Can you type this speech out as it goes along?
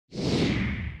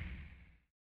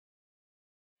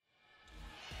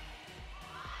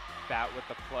Bat with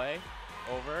the play,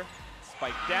 over,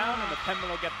 spike down, and the Penman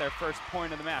will get their first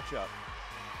point of the matchup.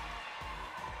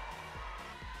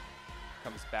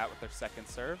 Comes Bat with their second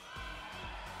serve.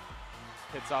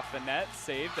 Hits off the net,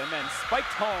 saved, and then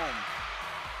spiked home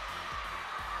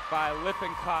by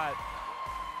Lippincott.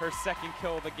 Her second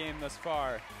kill of the game thus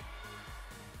far.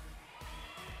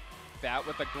 Bat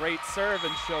with a great serve,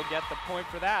 and she'll get the point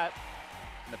for that.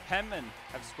 And the Penmen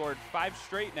have scored 5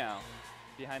 straight now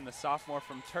behind the sophomore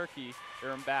from Turkey,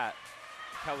 Bat.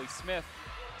 Kelly Smith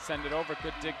send it over,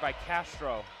 good dig by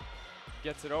Castro.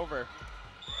 Gets it over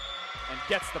and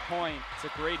gets the point. It's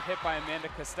a great hit by Amanda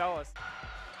Costales.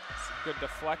 It's a good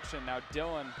deflection. Now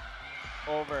Dillon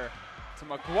over to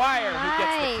McGuire, who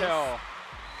gets the kill.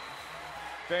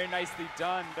 Very nicely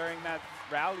done during that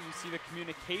rally. You see the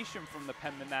communication from the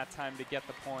Penman that time to get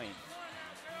the point.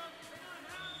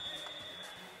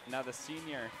 Now the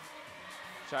senior,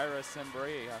 Shira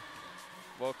Sembria,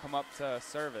 will come up to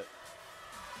serve it.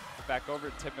 Back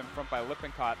over, tip in front by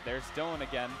Lippincott. There's Dillon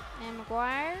again. And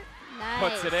McGuire, nice.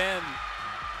 Puts it in.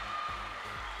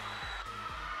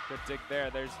 Good dig there.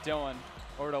 There's Dillon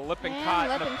over to Lippincott,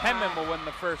 and the Penman will win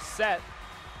the first set.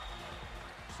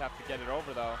 Just have to get it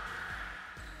over though.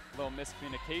 A little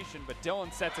miscommunication, but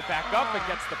Dillon sets it back up and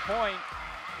gets the point.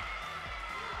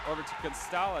 Over to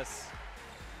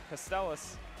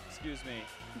Costales, excuse me.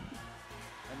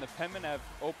 And the Penmen have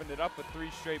opened it up with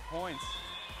 3 straight points.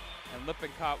 And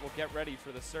Lippincott will get ready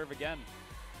for the serve again.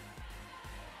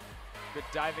 Good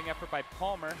diving effort by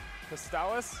Palmer.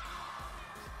 Costales,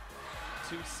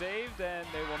 2 saved, and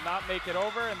they will not make it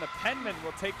over. And the Penmen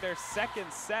will take their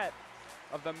second set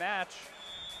of the match.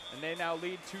 And they now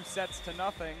lead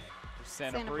 2-0.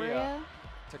 Santa Bria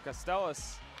to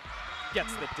Costales.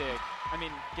 Gets the dig.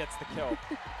 Gets the kill.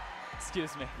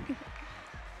 Excuse me.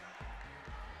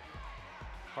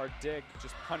 Hard dig,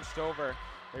 just punched over.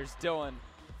 There's Dillon.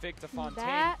 Fake to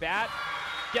Fontaine. Bat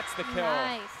gets the kill.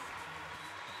 Nice.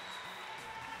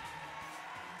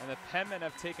 And the Penmen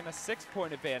have taken a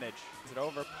 6-point advantage. Is it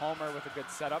over? Palmer with a good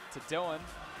setup to Dillon.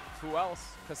 Who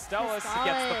else? Costales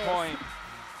gets the point.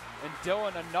 And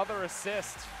Dillon, another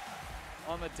assist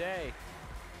on the day.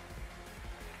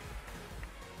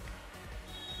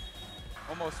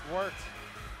 Almost worked,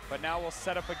 but now we'll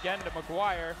set up again to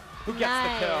McGuire, who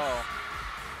gets the kill.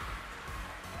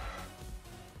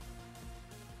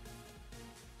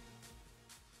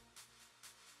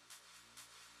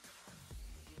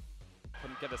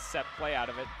 Couldn't get a set play out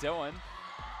of it. Dillon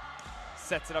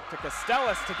sets it up to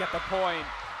Costales to get the point.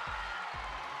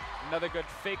 Another good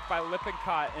fake by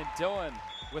Lippincott, and Dillon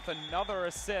with another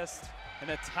assist and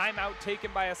a timeout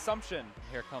taken by Assumption.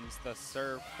 Here comes the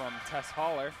serve from Tess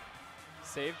Haller.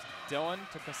 Saved. Dillon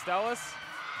to Costales.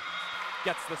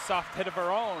 Gets the soft hit of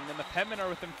her own, and the Penmen are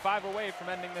within 5 away from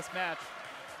ending this match.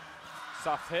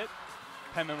 Soft hit.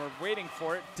 Penmen were waiting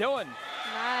for it. Dillon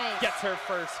gets her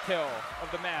first kill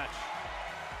of the match.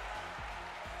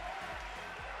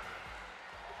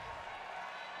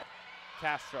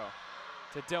 Castro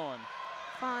to Dillon.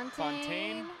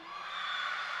 Fontaine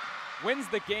wins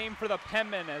the game for the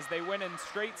Penmen as they win in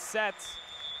straight sets,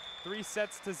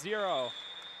 3-0.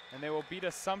 And they will beat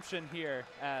Assumption here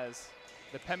as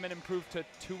the Penmen improved to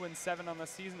 2-7 on the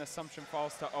season. Assumption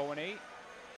falls to 0-8.